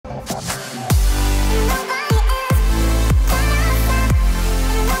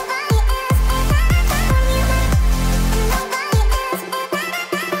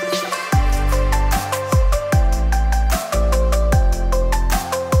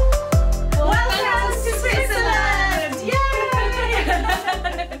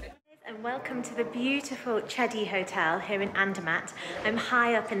beautiful Chedi hotel here in Andermatt. I'm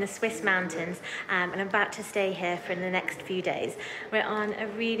high up in the Swiss mountains and I'm about to stay here for the next few days. We're on a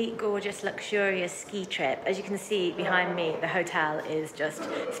really gorgeous, luxurious ski trip. As you can see behind me, the hotel is just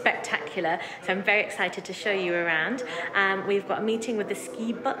spectacular. So I'm very excited to show you around. We've got a meeting with the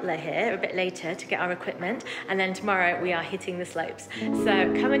ski butler here a bit later to get our equipment, and then tomorrow we are hitting the slopes.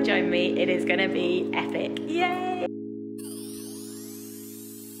 So come and join me, it is gonna be epic. Yay!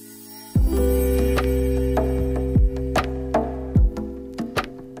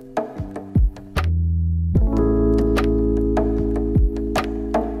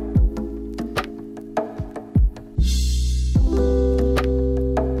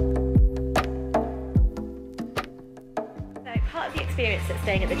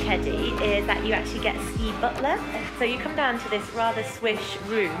 Staying at the Chedi is that you actually get a ski butler. So you come down to this rather swish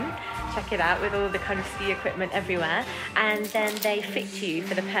room, check it out, with all the kind of ski equipment everywhere, and then they fit you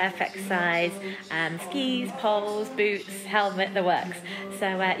for the perfect size skis, poles, boots, helmet, the works. So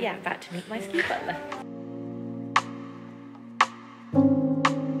yeah, about to meet my ski butler.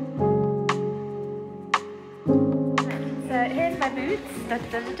 So here's my boots. Da,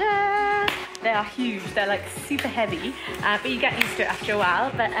 da, da, da. They are huge, they're like super heavy, but you get used to it after a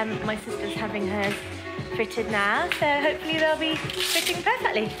while. But my sister's having hers fitted now, so hopefully they'll be fitting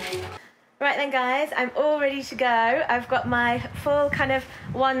perfectly. Right then guys, I'm all ready to go. I've got my full kind of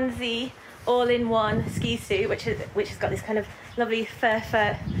onesie, all-in-one ski suit, which has got this kind of lovely faux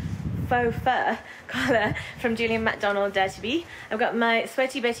fur collar from Julian McDonald Derby. I've got my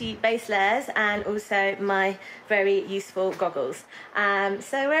Sweaty Betty base layers and also my very useful goggles.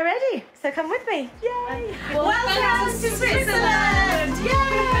 So we're ready. So come with me. Yay! Welcome to Switzerland! Yay!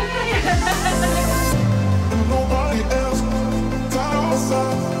 Nobody else,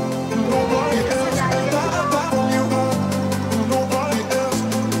 nobody else.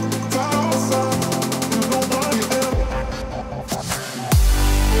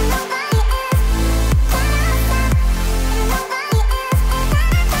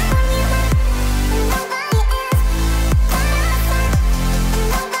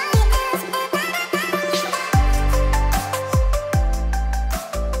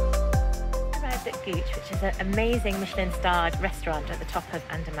 Which is an amazing Michelin-starred restaurant at the top of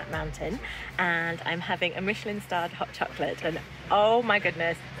Andermatt mountain, and I'm having a Michelin-starred hot chocolate, and oh my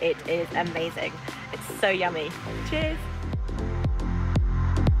goodness, it is amazing. It's so yummy. Cheers.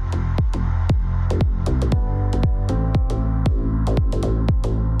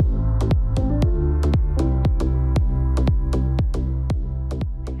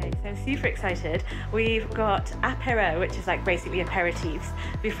 Super excited. We've got apéro, which is like basically aperitifs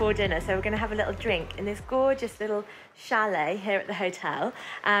before dinner. So we're going to have a little drink in this gorgeous little chalet here at the hotel.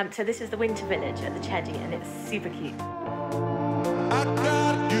 So this is the winter village at the Chedi, and it's super cute. I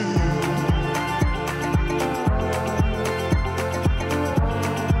got you.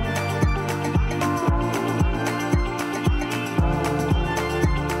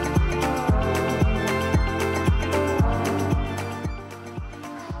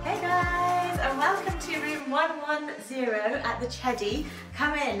 At the Chedi.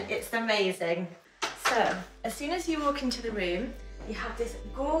 Come in, it's amazing. So, as soon as you walk into the room, you have this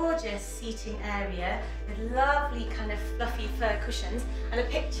gorgeous seating area with lovely kind of fluffy fur cushions and a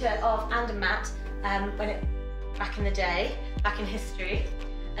picture of Andermatt back in the day, back in history.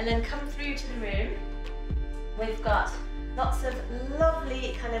 And then come through to the room. We've got lots of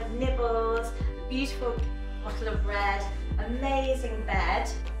lovely kind of nibbles, a beautiful bottle of red, amazing bed.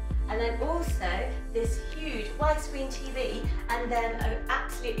 And then also this huge widescreen TV, and then an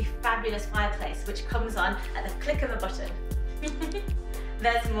absolutely fabulous fireplace which comes on at the click of a button.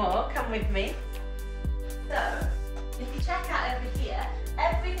 There's more, come with me. So, if you check out over here,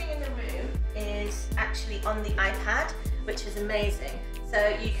 everything in the room is actually on the iPad, which is amazing.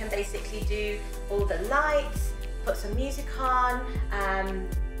 So you can basically do all the lights, put some music on,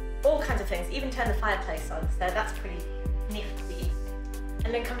 all kinds of things, even turn the fireplace on, so that's pretty nifty.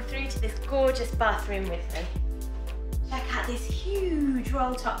 And then come through to this gorgeous bathroom with me. Check out this huge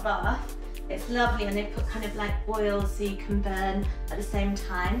roll-top bath. It's lovely, and they put kind of like oil so you can burn at the same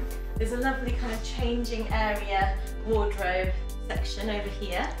time. There's a lovely kind of changing area wardrobe section over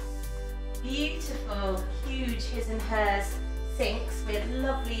here. Beautiful, huge his and hers sinks with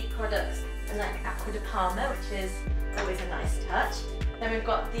lovely products and like aqua de Parma, which is always a nice touch. Then we've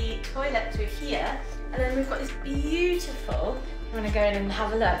got the toilet through here, and then we've got this beautiful, I'm going to go in and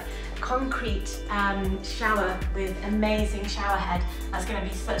have a look, concrete shower with amazing shower head. That's going to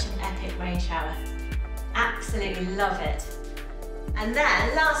be such an epic rain shower. Absolutely love it. And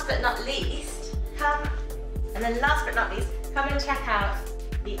then last but not least, come and check out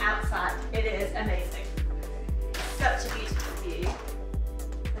the outside. It is amazing. Such a beautiful view.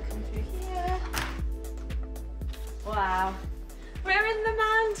 Looking through here. Wow. We're in the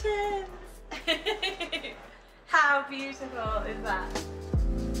mountains. How beautiful is that?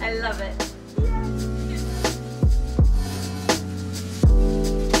 I love it.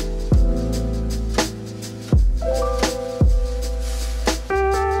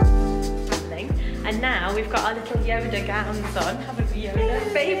 And now we've got our little Yoda gowns on, haven't we,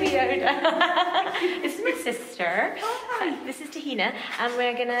 Yoda? Baby Yoda. This is my sister. Hi. This is Tahina, and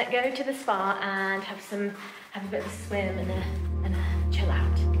we're gonna go to the spa and have a bit of a swim and a chill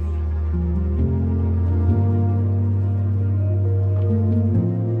out.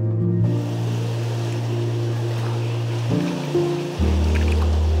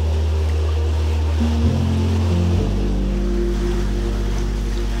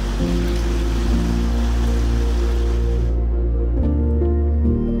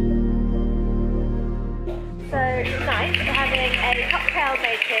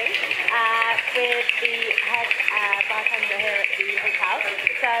 With the head bartender here at the hotel.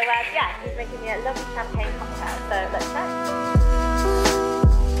 So yeah, he's making me a lovely champagne cocktail. So let's try.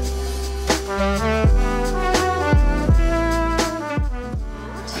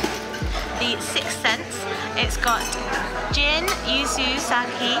 The Sixth Sense. It's got gin, yuzu,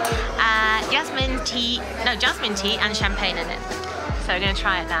 sake, jasmine tea and champagne in it. So I'm going to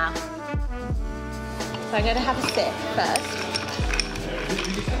try it now. So I'm going to have a sip first.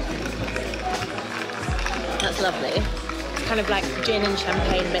 That's lovely. It's kind of like gin and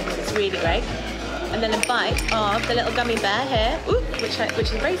champagne mix. It's really great. And then a bite of the little gummy bear here, ooh, which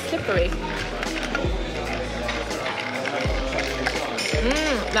is very slippery.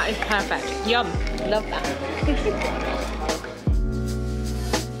 That is perfect. Yum. Love that.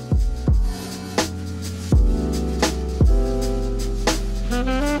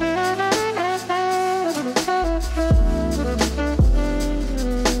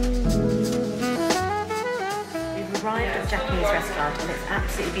 Japanese restaurant, and it's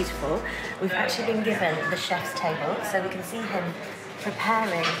absolutely beautiful. We've actually been given the chef's table, so we can see him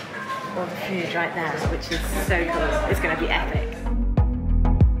preparing all the food right there, which is so cool. It's going to be epic.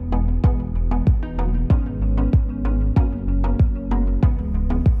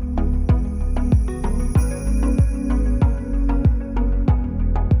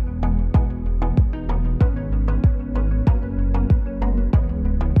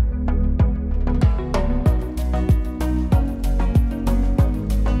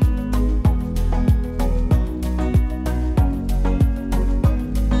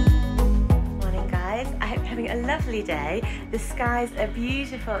 Day. The skies are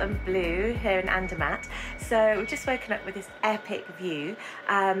beautiful and blue here in Andermatt, so we've just woken up with this epic view.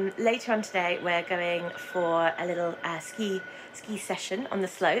 Later on today we're going for a little ski session on the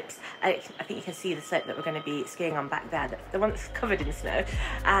slopes. I think you can see the slope that we're going to be skiing on back there, the one that's covered in snow.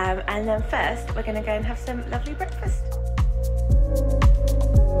 And then first we're going to go and have some lovely breakfast.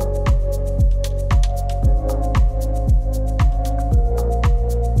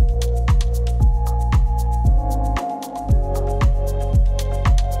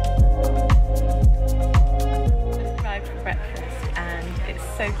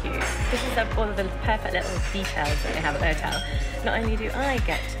 So cute. This is all of the perfect little details that they have at the hotel. Not only do I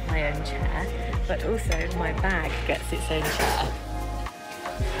get my own chair, but also my bag gets its own chair.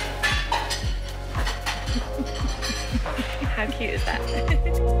 How cute is that?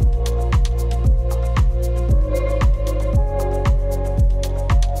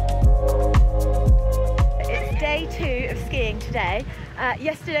 It's day 2 of skiing today.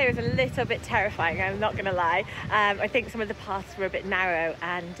 Yesterday was a little bit terrifying, I'm not going to lie. I think some of the paths were a bit narrow,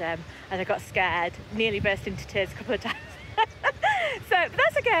 and I got scared, nearly burst into tears a couple of times. But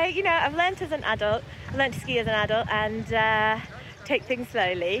that's okay, you know, I've learnt as an adult, I've learnt to ski as an adult and take things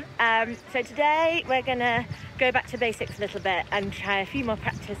slowly. So today we're going to go back to basics a little bit and try a few more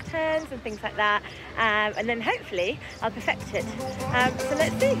practice turns and things like that, and then hopefully I'll perfect it. So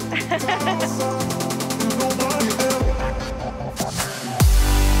let's see.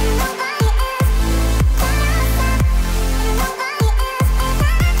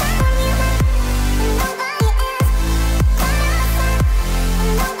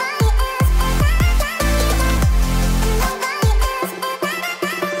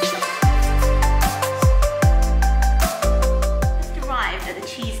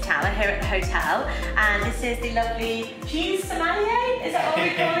 Hotel, and this is the lovely cheese sommelier. Is that what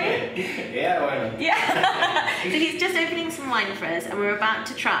we call it? Yeah, why not? Yeah. So he's just opening some wine for us, and we're about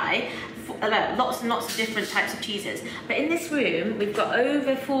to try lots and lots of different types of cheeses. But in this room, we've got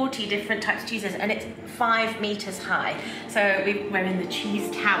over 40 different types of cheeses, and it's 5 meters high. So we're in the cheese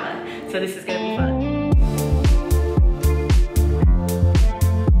tower, so this is going to be fun.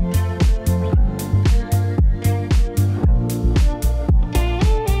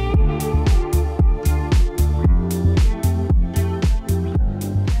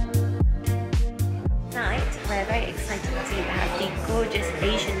 We're very excited to have the gorgeous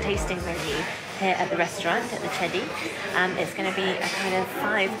Asian tasting menu here at the restaurant at the Chedi. It's going to be a kind of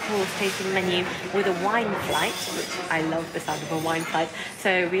 5-course tasting menu with a wine flight, which I love the sound of a wine flight.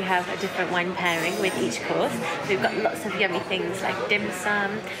 So we have a different wine pairing with each course. We've got lots of yummy things like dim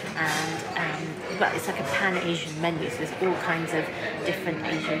sum and well, it's like a pan-Asian menu, so there's all kinds of different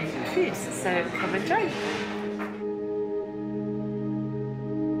Asian foods. So come and join.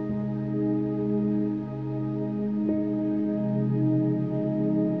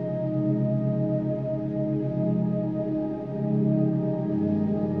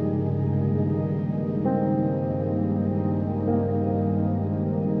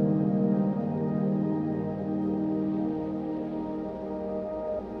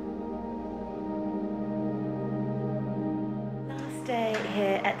 Day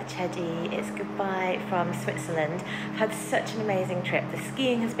here at the Chedi. It's goodbye from Switzerland. I've had such an amazing trip. The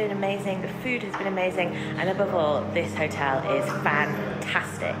skiing has been amazing, the food has been amazing, and above all, this hotel is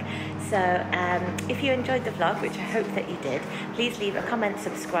fantastic. So if you enjoyed the vlog, which I hope that you did, please leave a comment,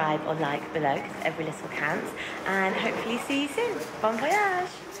 subscribe or like below, because every little counts, and hopefully see you soon. Bon voyage!